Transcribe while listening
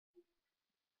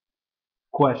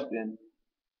Question.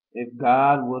 If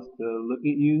God was to look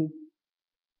at you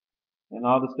and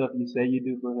all the stuff you say you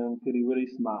do for him, could he really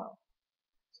smile?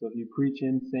 So if you're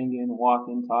preaching, singing,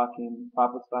 walking, talking,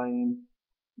 prophesying,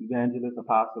 evangelist,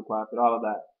 apostle, prophet, all of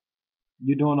that,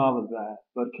 you're doing all of that,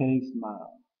 but can he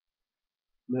smile?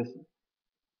 Listen.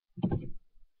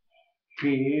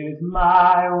 Here's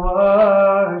my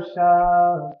worship.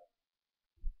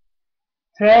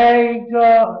 Take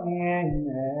joy in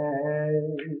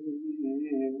it.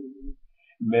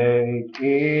 Make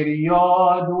it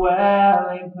your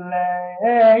dwelling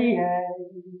place.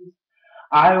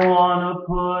 I wanna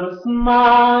put a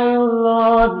smile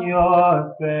on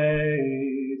your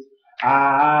face.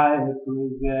 I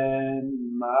present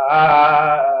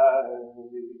my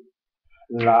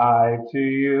life to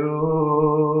you.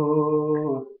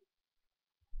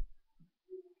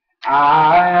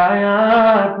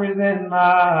 I present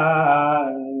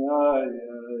my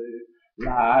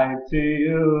life to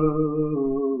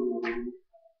you.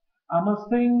 I'ma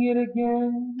sing it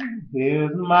again.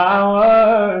 Here's my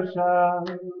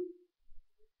worship.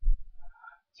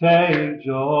 Take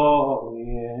joy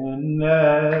in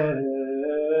it.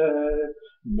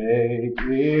 Make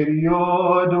it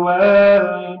your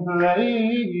dwelling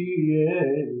place.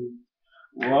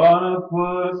 Wanna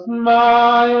put a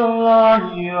smile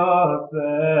on your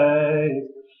face.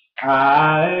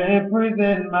 I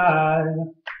present my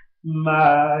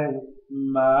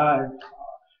heart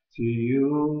to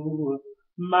you,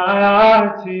 my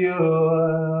heart to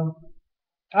you.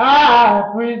 I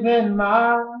present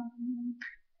my,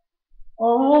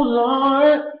 oh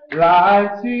Lord,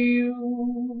 life to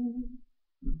you.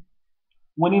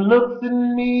 When he looks at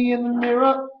me in the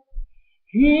mirror,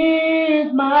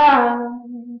 here's my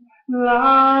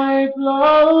life,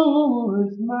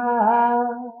 Lord,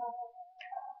 smile.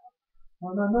 No,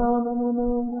 no, no, no, no,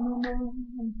 no, no,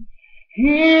 no.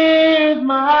 Here's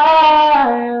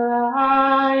my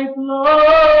life,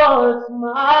 Lord,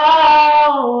 smile.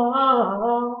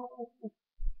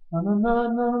 No, no, no,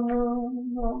 no, no,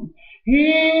 no.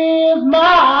 Here's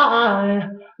my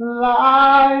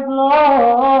life,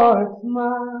 Lord,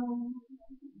 smile.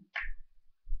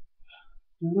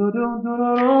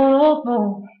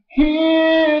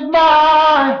 Here's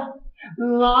my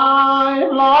life,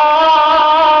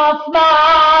 Lord,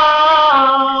 smile.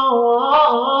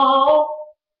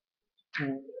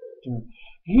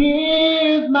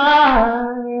 Here's my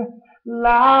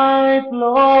life,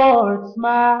 Lord,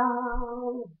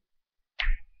 smile.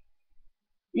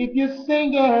 If you're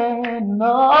singing,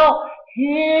 no,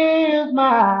 here's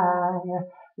my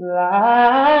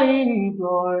life,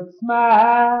 Lord,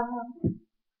 smile.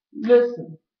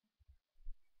 Listen,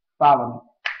 follow me.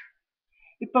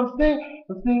 If I'm singing,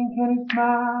 can he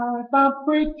smile? If I'm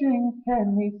preaching, can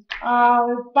he smile?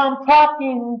 If I'm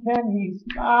talking, can he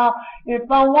smile? If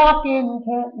I'm walking,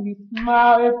 can he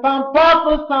smile? If I'm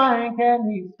prophesying, can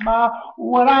he smile?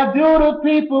 What I do to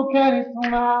people, can he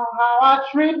smile? How I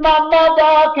treat my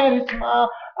mother, can he smile?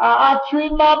 How I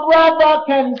treat my brother,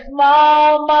 can he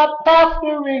smile? My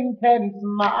pastoring, can he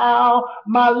smile?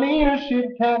 My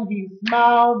leadership, can he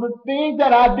smile? The things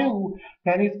that I do,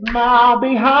 can he smile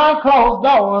behind closed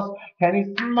doors? Can he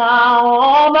smile?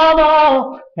 Oh, no,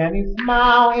 no. Can he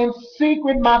smile in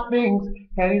secret my things?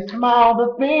 Can he smile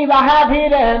the things I have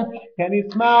hidden? Can he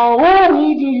smile? Oh,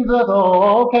 Jesus.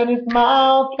 Oh, can he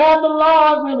smile? Can the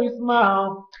Lord really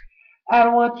smile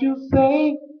at what you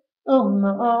say? Oh,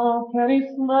 no. Can he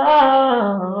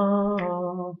smile?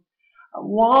 I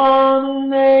want to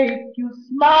make you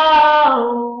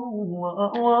smile.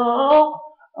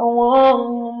 I want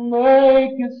to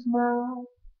make you smile.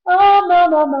 Oh, no,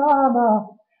 no, no,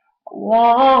 no. I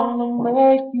want to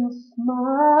make you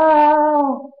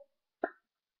smile.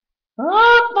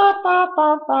 Oh, ba, ba, ba,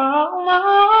 ba,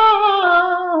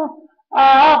 I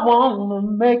want to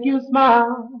make you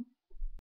smile.